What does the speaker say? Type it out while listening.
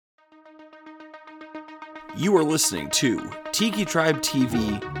You are listening to Tiki Tribe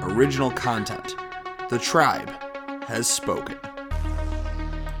TV original content. The tribe has spoken.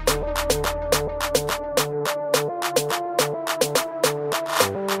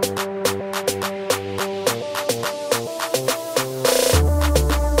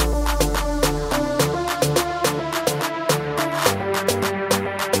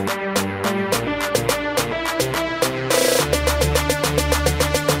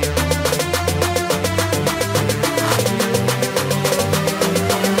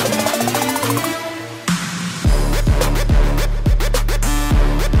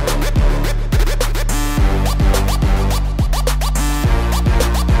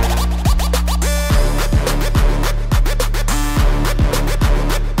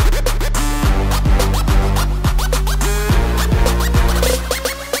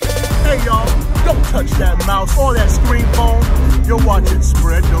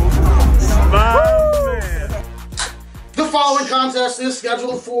 Is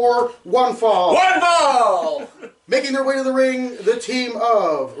scheduled for one fall. One fall! Making their way to the ring, the team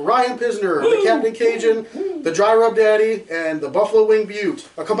of Ryan Pistner, the Captain Cajun, the Dry Rub Daddy, and the Buffalo Wing Beaut.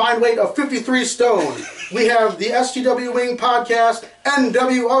 A combined weight of 53 stone. We have the STW Wing Podcast,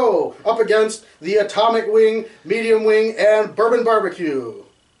 NWO, up against the Atomic Wing, Medium Wing, and Bourbon Barbecue.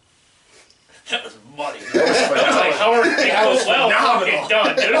 That was muddy. That was like Howard. That was well fucking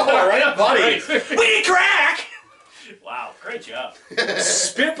done, dude. All right, buddy. We need crack! Wow, great job.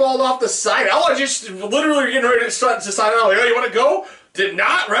 Spitballed off the side. I was just literally getting ready to sign out. Like, oh, you want to go? Did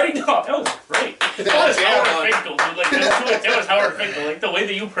not? Ready? No, that was great. That was Howard Finkel, dude. Like, that was Howard Finkel. Like, the way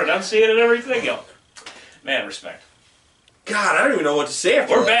that you pronunciate it and everything. Yo, man, respect. God, I don't even know what to say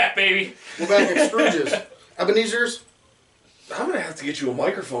after We're back, baby. We're back at Scrooge's. Ebenezer's. I'm going to have to get you a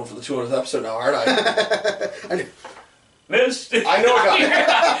microphone for the 200th episode now, aren't I? I know a guy.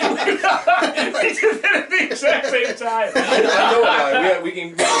 We did it at the exact same time. I know a guy. We can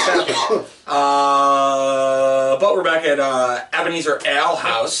make this happen. But we're back at Ebenezer Ale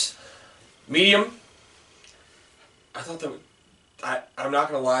House. Medium. I thought that... I'm not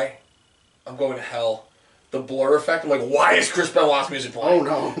going to lie. I'm going to hell. The Blur effect. I'm like, why is Chris Benoit's music playing?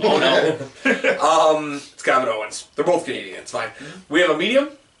 Oh, no. Oh, no. It's Gavin Owens. They're both Canadian. It's fine. We have a medium.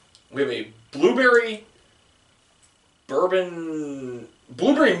 We have a blueberry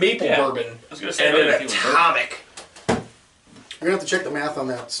maple bourbon, I was gonna say, and an atomic. You're gonna have to check the math on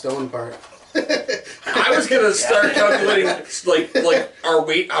that stone part. I was gonna start calculating like our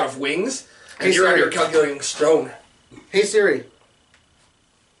weight out of wings, and you're out here calculating stone. Hey Siri,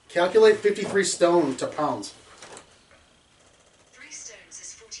 calculate 53 stone to pounds. 3 stones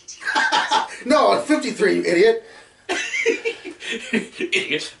is 42. No, 53, you idiot.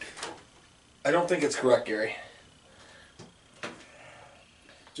 Idiot. I don't think it's correct, Gary.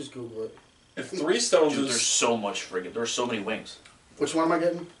 Just Google it. If 3 stones Dude, is... there's so much friggin'. There's so many wings. Which one am I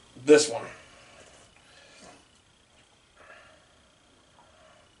getting? This one.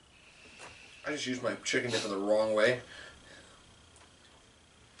 I just used my chicken dip in the wrong way.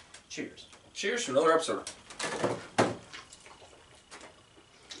 Cheers. Cheers to another episode.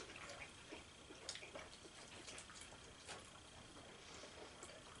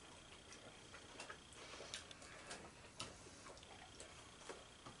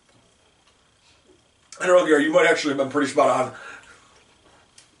 I don't know, Gary, you might actually have been pretty spot on.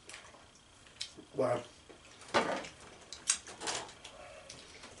 Wow.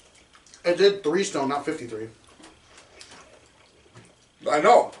 I did 3 stone, not 53. I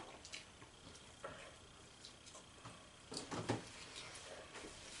know.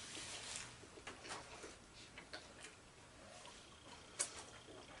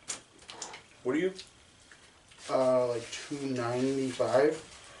 What are you? Like 295.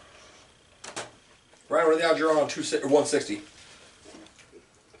 Ryan, what are the odds you're on 160?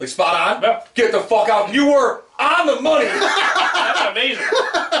 Like spot on? Yeah. Get the fuck out. You were on the money. That's amazing.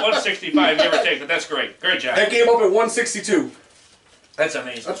 165, give or take, but that's great. Great job. That came up at 162. That's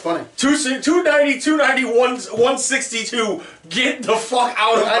amazing. That's funny. 290, 291, 162. Get the fuck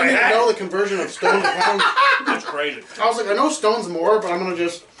out of my I didn't even head. know the conversion of stone to pounds. That's crazy. I was like, I know stone's more, but I'm gonna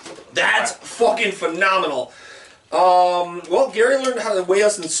just... That's fucking phenomenal. Well, Gary learned how to weigh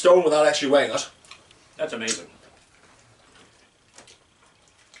us in stone without actually weighing us. That's amazing.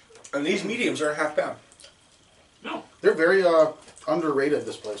 And these mediums aren't half bad. No. They're very underrated,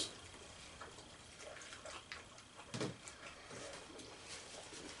 this place.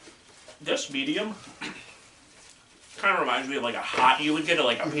 This medium kind of reminds me of like a hot you would get at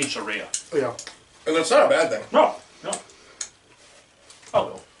like a pizzeria. Oh, yeah. And that's not a bad thing. No. I'll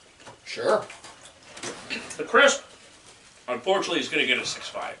go. Sure. The crisp, unfortunately, is going to get a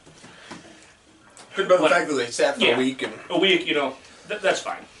 6.5. Could have been the fact that they sat for Yeah. a week and A week, you know, that's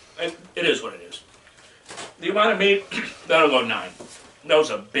fine. It is what it is. The amount of meat, that'll go 9. That was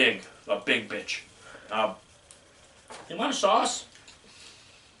a big bitch. The amount of sauce,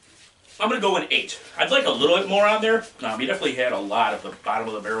 I'm gonna go an 8. I'd like a little bit more on there. You definitely had a lot of the bottom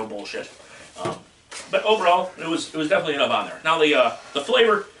of the barrel bullshit. But overall, it was definitely enough on there. Now the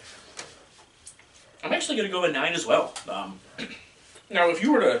flavor, I'm actually gonna go a 9 as well. Now, if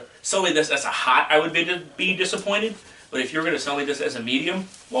you were to sell me this as a hot, I would be disappointed. But if you're going to sell me this as a medium,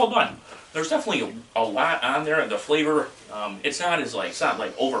 well done. There's definitely a lot on there. The flavor, it's not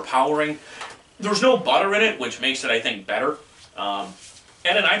overpowering. There's no butter in it, which makes it, I think, better. And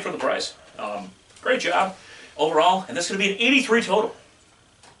a 9 for the price. Great job overall. And this is going to be an 83 total.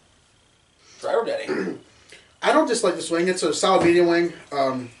 Dry rub daddy. I don't dislike this wing. It's a solid medium wing.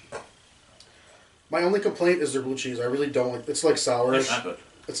 My only complaint is their blue cheese. I really don't like. It's like sour. It's not good.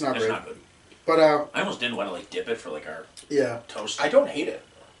 It's not It's great. not good. But I almost didn't want to dip it for our yeah, toast. I don't hate it.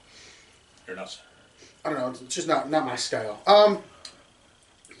 You're nuts. I don't know. It's just not my style.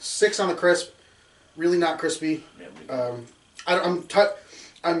 6 on the crisp. Really not crispy. Yeah, I'm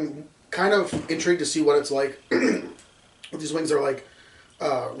kind of intrigued to see what it's like. What these wings are like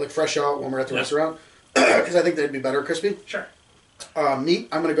fresh out when we're at the restaurant, because I think they'd be better crispy. sure. Meat,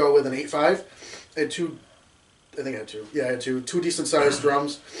 I'm gonna go with an 8.5. I had 2. I think I had 2. Yeah, I had 2 decent sized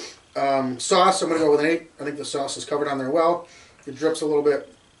drums. Sauce, I'm gonna go with an 8. I think the sauce is covered on there well. It drips a little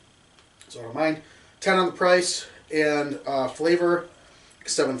bit, so I don't mind. 10 on the price, and flavor,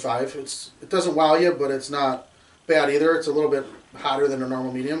 7.5. It doesn't wow you, but it's not bad either. It's a little bit hotter than a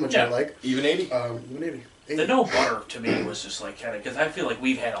normal medium, which I like. Even 80? Even 80. The no butter to me was just kind of, because I feel like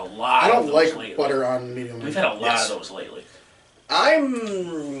we've had a lot I of don't those like lately. butter on medium. We've had a lot of those lately.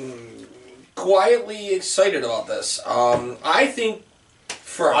 I'm quietly excited about this. I think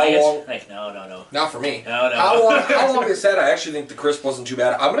for how Quiet? long... Like, no. Not for me. No. How long is that? I actually think the crisp wasn't too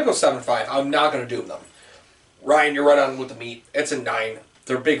bad. I'm going to go 7.5. I'm not going to doom them. Ryan, you're right on with the meat. It's a 9.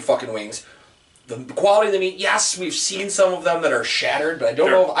 They're big fucking wings. The quality of the meat, yes, we've seen some of them that are shattered, but I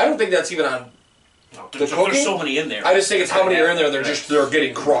don't think that's even on There's so many in there. I just think it's how many are in there. They're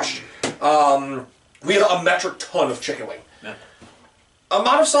getting crushed. We had a metric ton of chicken wing. Yeah.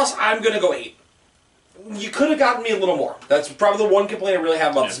 Amount of sauce, I'm gonna go 8. You could have gotten me a little more. That's probably the one complaint I really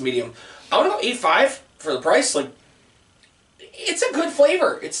have about this medium. I'm gonna go 8.5 for the price. It's a good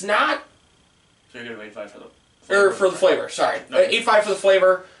flavor. It's not. So you're gonna 8.5 for the. For the flavor. Sorry, No. 8.5 for the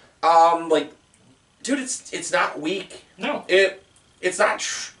flavor. Dude, it's not weak. No. It's not.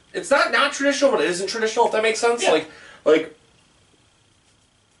 It's not traditional, but it isn't traditional. If that makes sense. Yeah. Like,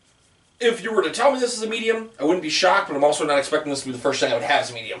 if you were to tell me this is a medium, I wouldn't be shocked. But I'm also not expecting this to be the first thing I would have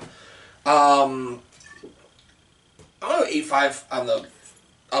as a medium. I'm gonna go 8.5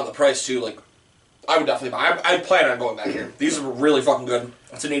 on the price too. I would definitely buy. I plan on going back here. These are really fucking good.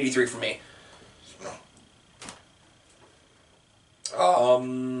 It's an 83 for me.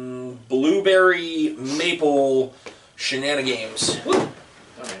 Blueberry maple shenanigans. I'm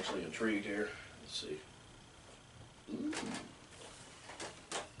actually intrigued here. Let's see.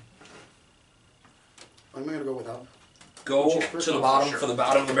 I'm gonna go without. Go to the bottom Sure. for the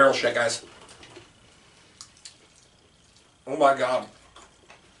bottom of the barrel shit, guys. Oh my god.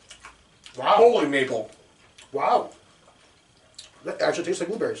 Wow. Holy maple. Wow. That actually tastes like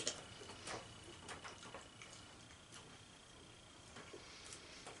blueberries.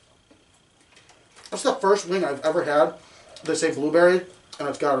 That's the first wing I've ever had. They say blueberry, and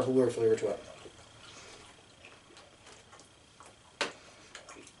it's got a blueberry flavor to it.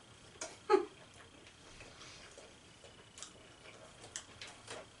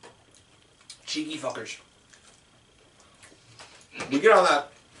 Cheeky fuckers. We get on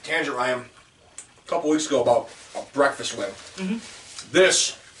that tangent, Ryan, a couple weeks ago about a breakfast wing. Mm-hmm.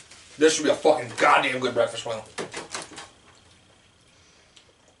 This would be a fucking goddamn good breakfast wing.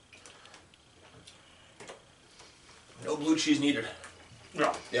 No blue cheese needed.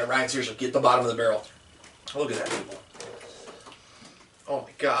 No. Yeah, Ryan, seriously, get the bottom of the barrel. Look at that, people. Oh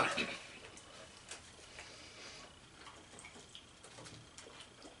my god.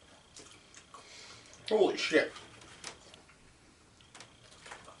 Holy shit.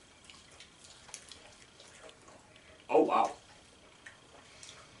 Oh wow.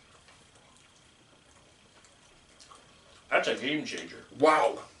 That's a game changer.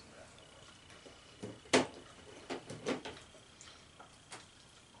 Wow.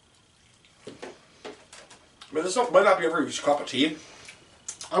 I mean, this might not be everybody's cup of tea.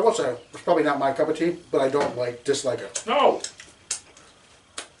 I will say, it's probably not my cup of tea, but I don't dislike it. No.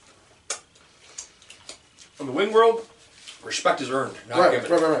 In the wing world, respect is earned, not Right,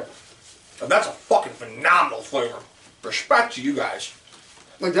 given. right. And that's a fucking phenomenal flavor. Respect to you guys.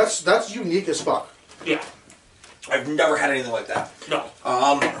 Like that's unique as fuck. Yeah. I've never had anything like that. No.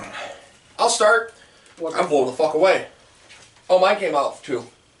 I'll start. What I'm blowing the fuck away. Oh, mine came out too.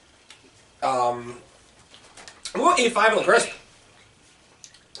 I'm going 8.5 on the crisp.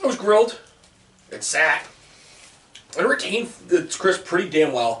 It was grilled. It sat. It retained its crisp pretty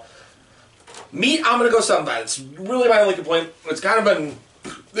damn well. Meat, I'm gonna go 7.5. It's really my only complaint. It's kind of been,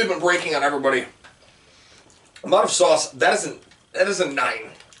 they've been breaking on everybody. Amount of sauce, that is a 9.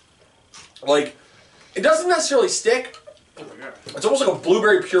 Like, it doesn't necessarily stick. It's almost like a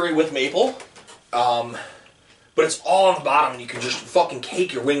blueberry puree with maple. But it's all on the bottom and you can just fucking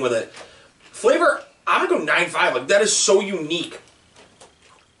cake your wing with it. Flavor, I'm gonna go 9.5. Like, that is so unique.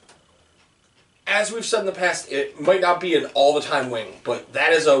 As we've said in the past, it might not be an all-the-time wing, but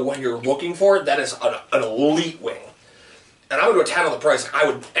that is when you're looking for it, that is an elite wing. And I would go 10 on the price. I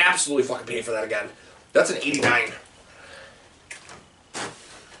would absolutely fucking pay for that again. That's an 89.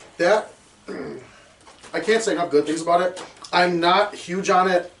 That, I can't say enough good things about it. I'm not huge on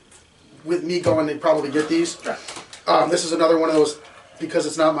it with me going to probably get these. This is another one of those, because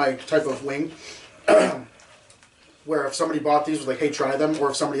it's not my type of wing, where if somebody bought these, was like, hey, try them,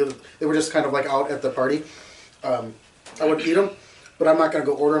 or if they were just kind of like out at the party, I would eat them, but I'm not going to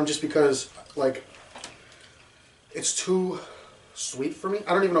go order them just because, like, it's too sweet for me.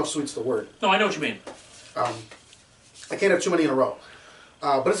 I don't even know if sweet's the word. No, I know what you mean. I can't have too many in a row.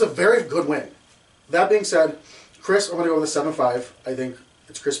 But it's a very good wing. That being said, crisp, I'm going to go with a 7.5. I think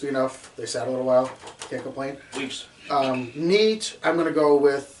it's crispy enough. They sat a little while. Can't complain. Weeps. Meat, I'm going to go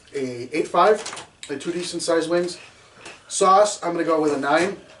with a 8.5. They're 2 decent sized wings. Sauce, I'm going to go with a 9.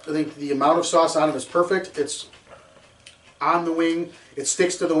 I think the amount of sauce on it is perfect. It's on the wing. It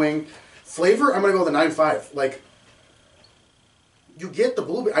sticks to the wing. Flavor, I'm going to go with a 9.5. Like, you get the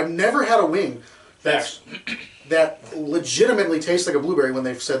blueberry. I've never had a wing that legitimately tastes like a blueberry when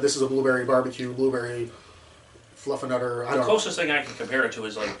they've said this is a blueberry barbecue, blueberry fluffernutter. I The don't know. closest thing I can compare it to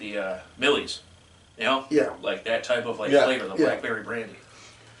is like the Millie's. You know? Yeah. Like that type of Yeah. flavor, the blackberry brandy.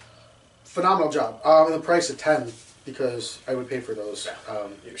 Phenomenal job. And the price at 10 because I would pay for those.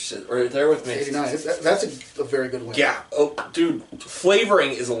 You're sitting right there with me. 89. That's a very good win. Yeah. Oh, dude,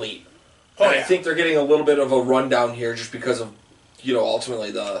 flavoring is elite. Oh, And I yeah. think they're getting a little bit of a rundown here just because of,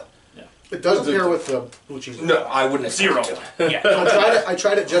 ultimately the... It doesn't pair with the blue cheese. No, I wouldn't expect Zero. it to. Yeah. I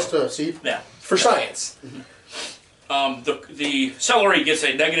tried it just to see. Yeah. For science. The celery gets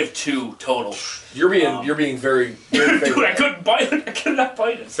a -2 total. You're being very, very Dude, I favorable. couldn't bite it. I could not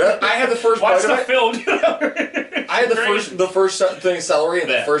bite it. I had the first Watch bite the of it. film. I had the first thing of celery in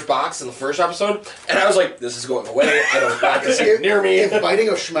the Yeah. first box in the first episode, and I was like, "This is going away. I don't want this near me." If biting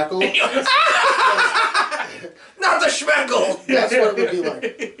a schmeckle, Not the schmeckle. that's what it would be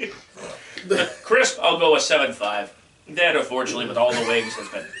like. Crisp, I'll go with 7.5. That, unfortunately, with all the wings, has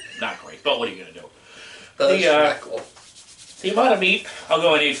been not great. But what are you going to do? The schmeckle. The amount of meat, I'll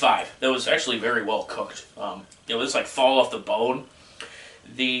go an 8.5. That was actually very well cooked. It was like fall off the bone.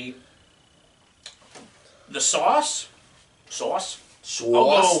 The sauce. It's okay, we'll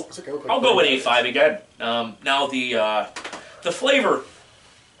I'll go with 8.5 again. Now the flavor,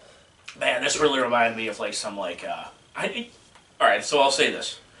 man, this really reminded me of like some like all right, so I'll say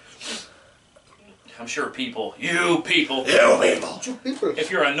this. I'm sure you people,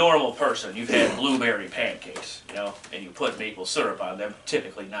 if you're a normal person, you've had blueberry pancakes, and you put maple syrup on them,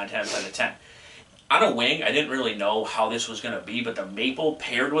 typically 9 times out of 10. On a wing, I didn't really know how this was going to be, but the maple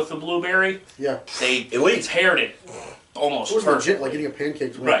paired with the blueberry, Yeah. they Elite. paired it almost It was perfect. legit like eating a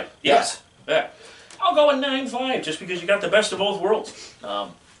pancake. Right. Yes. Yeah. I'll go with 9.5 just because you got the best of both worlds.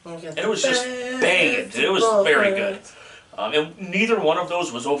 And it was just banging. It was very good. And neither one of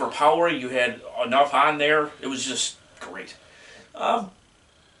those was overpowering. You had enough on there. It was just great. And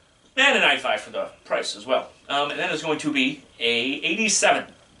a 9.5 for the price as well. And that is going to be a 87.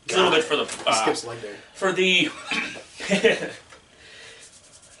 A little bit for the Skips leg day. for the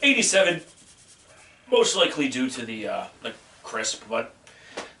 87. Most likely due to the crisp, but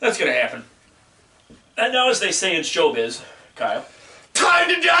that's gonna happen. And now, as they say in showbiz, Kyle. Time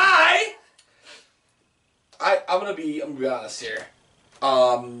to die. I'm gonna be honest here.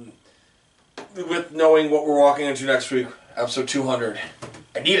 With knowing what we're walking into next week, episode 200,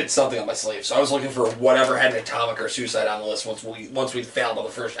 I needed something on my sleeve, so I was looking for whatever had an atomic or suicide on the list once we failed on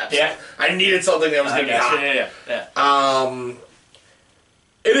the first episode. Yeah. I needed something that was gonna be hot. Yeah.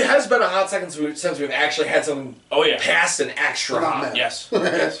 It has been a hot second since we've actually had something past an extra We're not hot. mad. Yes.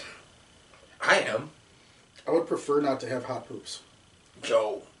 Yes. I am. I would prefer not to have hot poops.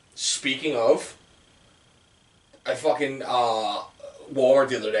 So, speaking of, I fucking, Walmart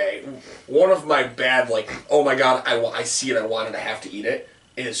the other day. One of my bad, like, oh my god, I see it, I wanted to have to eat it,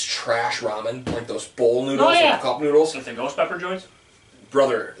 is trash ramen. Like those bowl noodles, Oh, yeah. like cup noodles. Like the ghost pepper joints?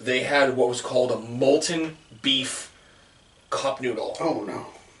 Brother, they had what was called a molten beef cup noodle. Oh no.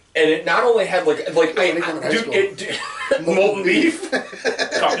 And it not only had like molten beef.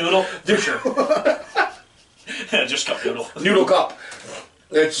 Cup noodle? For sure. Just cup noodle. Noodle cup.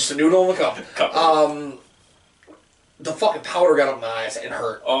 It's just a noodle in a cup. Cup. The fucking powder got up my eyes and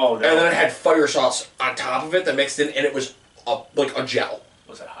hurt. Oh, no. And then it had fire sauce on top of it that mixed in, and it was like a gel.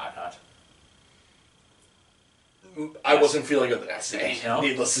 Was it hot? I wasn't feeling good the next day, No?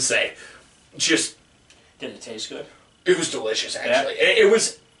 needless to say. Just, Did it taste good? it was delicious, actually. It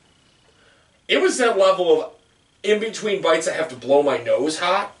was that level of in between bites I have to blow my nose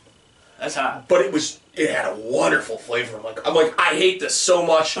hot, That's hot. but it had a wonderful flavor. I'm like, I hate this so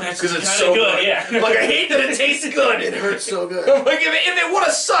much because it's so good. Yeah. Like, I hate that it tastes good. It hurts so good. Like, if it would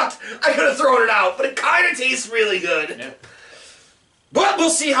have sucked, I could have thrown it out, but it kind of tastes really good. Yeah. But we'll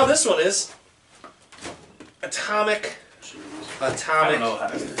see how this one is. Atomic. I don't know how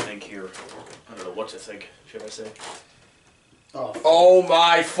to think here. I don't know what to think, should I say. Oh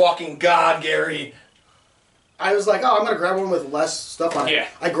my fucking god, Gary. I was like, oh, I'm gonna grab one with less stuff on it. Yeah.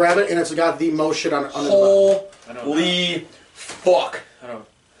 I grab it and it's got the most shit on it. Holy fuck. I don't.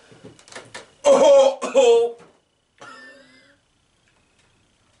 Oh.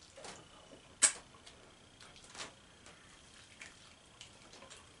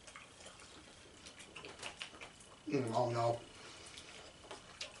 Oh no.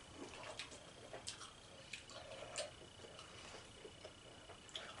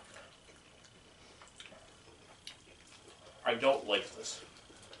 I don't like this.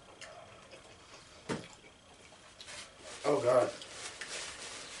 Oh god.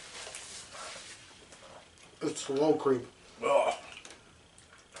 It's slow creep. Ugh.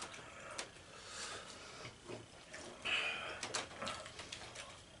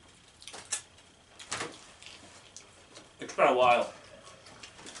 It's been a while.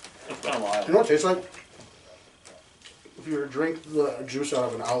 You know what it tastes like? If you were to drink the juice out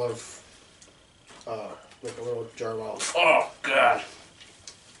of an olive, like a little jar of olives. Oh, God.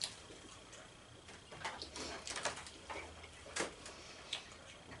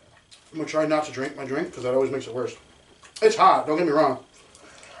 I'm gonna try not to drink my drink because that always makes it worse. It's hot, don't get me wrong.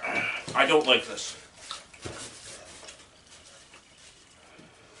 I don't like this.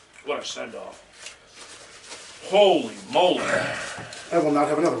 What a send-off. Holy moly. I will not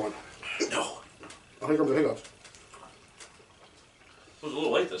have another one. No. Here comes the hiccups. It was a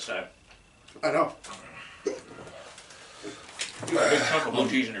little late this time. I know. You got a big chunk of blue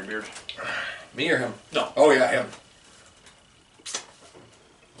cheese in your beard. Me or him? No. Oh yeah, him.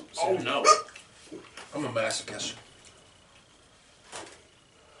 Oh, no. I'm a masochist.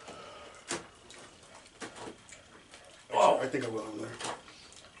 Oh, I think I will in there.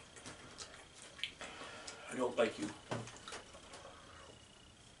 I don't like you.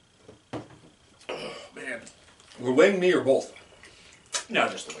 Oh, man. We're wing, me, or both? No,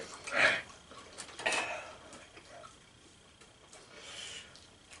 just the way.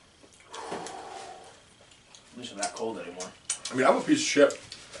 At least I'm not cold anymore. I mean, I'm a piece of shit.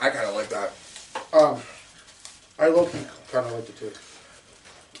 I kind of like that. I low-key kind of liked it too.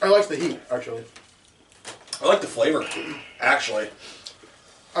 I liked the heat, actually. I like the flavor, actually.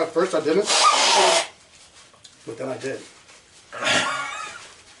 At first I didn't, but then I did.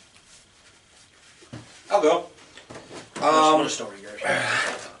 I'll go. What a story, Gary.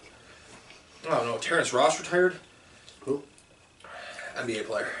 I don't know. Terrence Ross retired? Who? NBA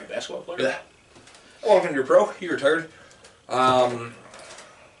player. A basketball player? Yeah. Well, when you're pro, he retired.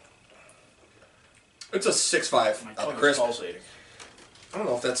 It's a 6'5" My on tongue the is crisp. pulsating. I don't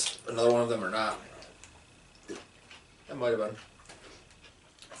know if that's another one of them or not. That might have been.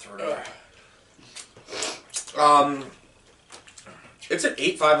 Throw it away. It's an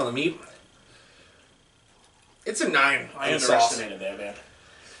 8.5 on the meat. It's a 9 I on the sauce. underestimated that, man.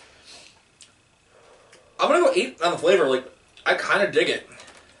 I'm gonna go 8 on the flavor. Like, I kind of dig it.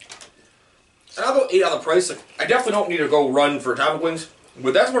 And I'll go 8 on the price. Like, I definitely don't need to go run for Atomic Wings,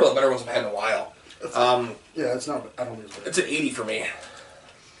 but that's one of the better ones I've had in a while. Yeah, it's not. I don't think it's bad. It's an 80 for me.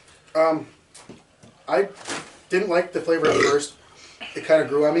 I didn't like the flavor at first. It kind of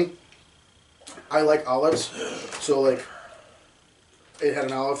grew on me. I like olives, so like it had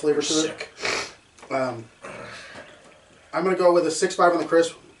an olive flavor to it. Sick. I'm gonna go with a 6.5 on the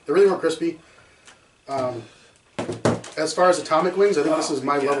crisp. They really weren't crispy. As far as Atomic Wings, I think this is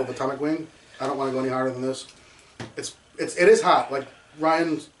my level of Atomic Wing. I don't want to go any higher than this. It is hot. Like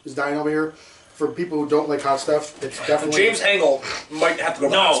Ryan is dying over here. for people who don't like hot stuff, it's definitely... James Engel might have to go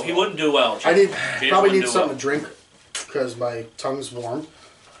back. No, he wouldn't do well. I probably wouldn't need do something well. to drink because my tongue's warm.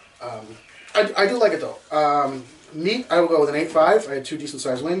 I do like it though. Meat, I will go with an 8.5. I had 2 decent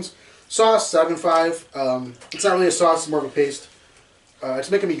sized wings. Sauce, 7.5. It's not really a sauce; it's more of a paste. It's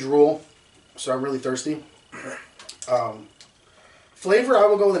making me drool, so I'm really thirsty. Flavor, I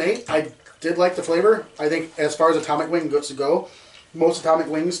will go with an 8. I did like the flavor. I think as far as atomic wing goods to go, most atomic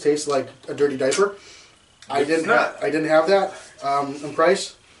wings taste like a dirty diaper. I didn't have that in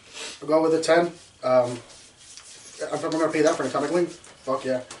price. I'll go with a 10. If I'm going to pay that for an atomic wing, fuck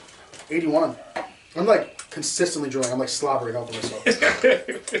yeah. 81. I'm like consistently drooling. I'm like slobbering over myself. It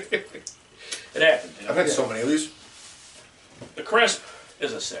happened. I've had so many of these. The crisp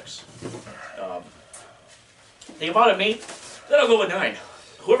is a 6. The amount of meat, then I'll go with 9.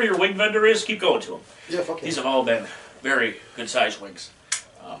 Whoever your wing vendor is, keep going to them. Yeah, fuck yeah. These have all been very good sized wings.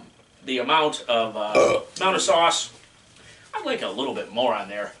 The amount of sauce, I'd like a little bit more on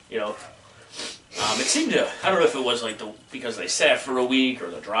there. You know, it seemed to. I don't know if it was like because they sat for a week or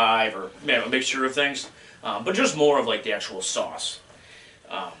the drive or a mixture of things, but just more of like the actual sauce.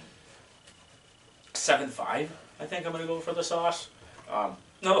 7.5, I think I'm gonna go for the sauce. No,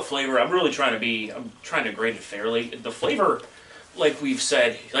 the flavor. I'm trying to grade it fairly. The flavor, like we've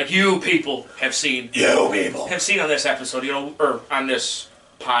said, like you people have seen on this episode, you know, or on this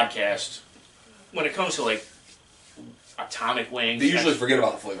podcast, when it comes to like atomic wings, They usually forget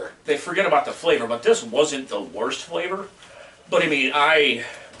about the flavor. they forget about the flavor, but this wasn't the worst flavor. But I mean, I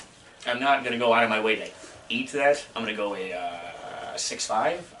am not going to go out of my way to eat that. I'm going to go a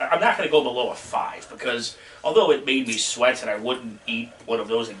 6.5. I'm not going to go below a 5 because although it made me sweat and I wouldn't eat one of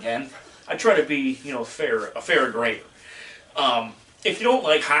those again, I try to be, you know, a fair grade. If you don't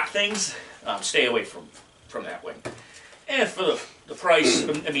like hot things, stay away from that wing. And for the price,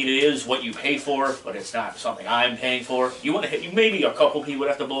 I mean, it is what you pay for, but it's not something I'm paying for. You want to hit, maybe a couple people would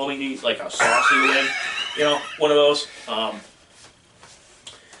have to blow me to eat like a saucy wing, you know, one of those. I'll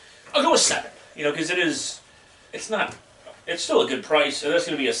go with 7, you know, because it's still a good price. And that's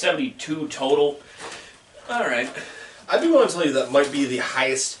going to be a 72 total. All right. I'd be willing to tell you that might be the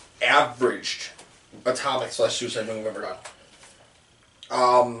highest averaged atomic/suicide wing we've ever done.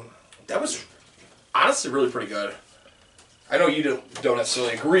 That was honestly really pretty good. I know you don't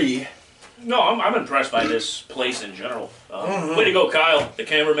necessarily agree. No, I'm impressed by this place in general. Way to go, Kyle, the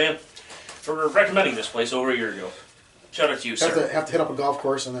cameraman, for recommending this place over a year ago. Shout out to you, sir. Have to hit up a golf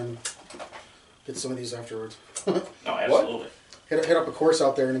course and then get some of these afterwards. Oh, absolutely. Hit up a course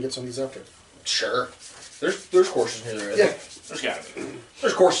out there and get some of these after. Sure. There's courses near there. Yeah. There's got to be.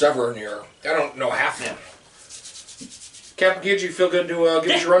 There's courses everywhere near. I don't know half of them. Captain Kids, you feel good to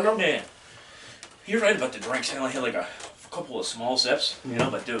give us your rundown? Yeah. You're right about the drinks. I only had like a couple of small sips, you know,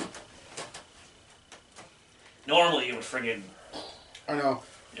 but dude. Normally you would friggin', I know.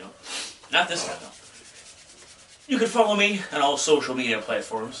 you know, not this time though. You can follow me on all social media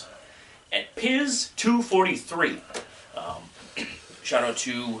platforms at Piz243. Shout out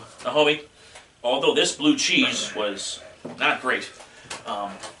to the homie. Although this blue cheese was not great,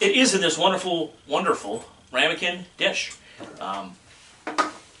 it is in this wonderful, wonderful ramekin dish.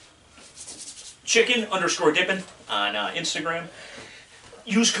 Chicken_dippin' on Instagram.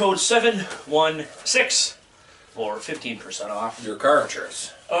 Use code 716 for 15% off Your car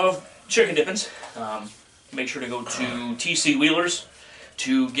insurance. of chicken dippins. Make sure to go to TC Wheelers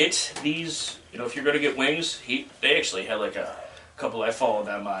to get these. You know, if you're going to get wings, they actually had like a couple. I follow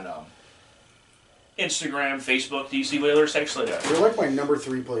them on Instagram, Facebook. TC Wheelers actually. They're like my number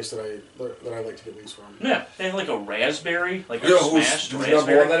 3 place that I like to get wings from. Yeah, they have like a raspberry, like a You know smashed who's number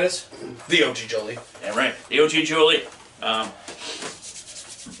raspberry. one that is? The OG Jolie. Yeah, right. The OG Julie.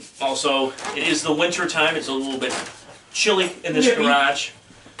 Also, it is the winter time. It's a little bit chilly in this garage.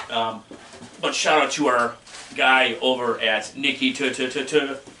 But shout out to our guy over at Nikki Two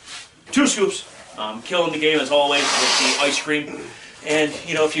Scoops. Killing the game as always with the ice cream. And,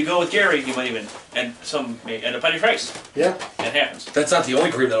 you know, if you go with Gary, you might even, and some may end up on your face. Yeah. That happens. That's not the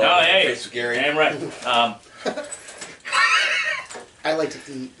only cream that'll Oh, hey. face with Gary. Damn right. I like to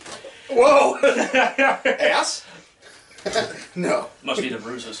eat. Whoa! Ass? No. Must be the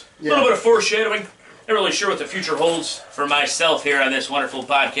bruises. A Yeah. little bit of foreshadowing. Not really sure what the future holds for myself here on this wonderful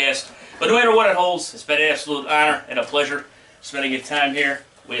podcast. But no matter what it holds, it's been an absolute honor and a pleasure spending your time here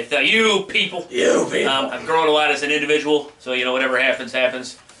with you people. You people. I've grown a lot as an individual, so, you know, whatever happens,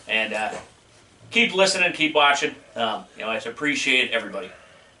 happens. And keep listening, keep watching. You know, I just appreciate everybody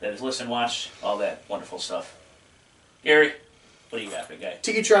that has listened, watched, all that wonderful stuff. Gary, what do you got, big guy?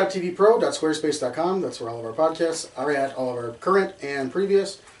 TikiTribeTVPro.squarespace.com. That's where all of our podcasts are at, all of our current and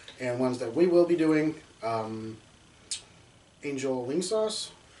previous. and ones that we will be doing, angel wing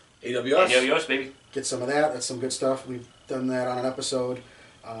sauce. AWS. AWS, baby. Get some of that. That's some good stuff. We've done that on an episode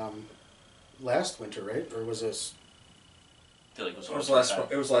last winter, right? Or was this? I feel like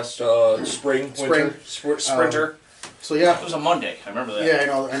It was last spring, winter, sprinter. So yeah. It was a Monday. I remember that. Yeah, I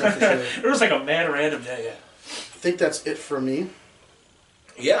know for sure. It was like a mad random day. Yeah. I think that's it for me.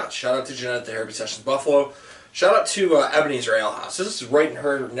 Yeah, shout out to Jeanette at the Therapy Sessions Buffalo. Shout out to Ebenezer Ale House. This is right in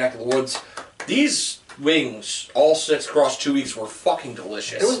her neck of the woods. These wings, all 6 across 2 weeks, were fucking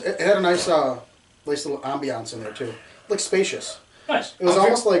delicious. It had a nice little ambiance in there too, like spacious. Nice. It was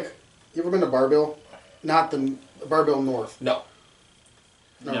almost like, you ever been to Bar-Bill? Not the Bar-Bill North. No.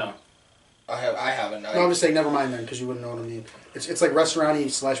 No. I haven't. No, I'm just saying, never mind then, because you wouldn't know what I mean. It's like restaurant-y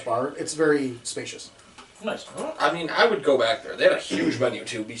 / bar. It's very spacious. Nice. Well, I mean, I would go back there. They had a huge menu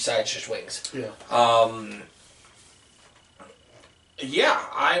too, besides just wings. Yeah. Yeah,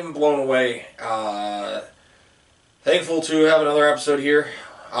 I'm blown away. Thankful to have another episode here,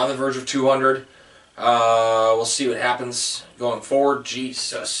 on the verge of 200. We'll see what happens going forward.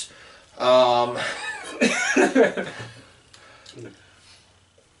 Jesus. The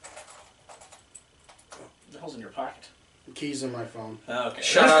hell's in your pocket? Keys in my phone. Oh, okay.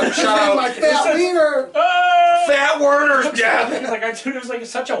 Shout out. My fat wiener! Fat Werner's death. It's like it was like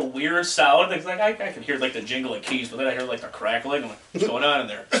such a weird sound. It's like I could hear like the jingle of keys, but then I hear like the crackling. I'm like, what's going on in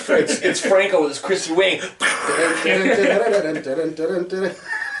there? It's Franco with his crispy wing.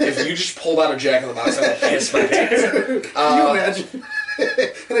 If you just pulled out a Jack in the Box, I would piss my pants. Can you imagine?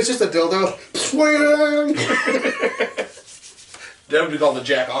 And it's just a dildo. Swing! That would be called the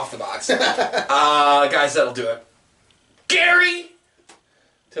Jack off the box. Guys, that'll do it. Gary!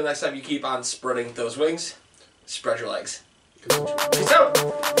 Till next time, you keep on spreading those wings. Spread your legs. Peace out!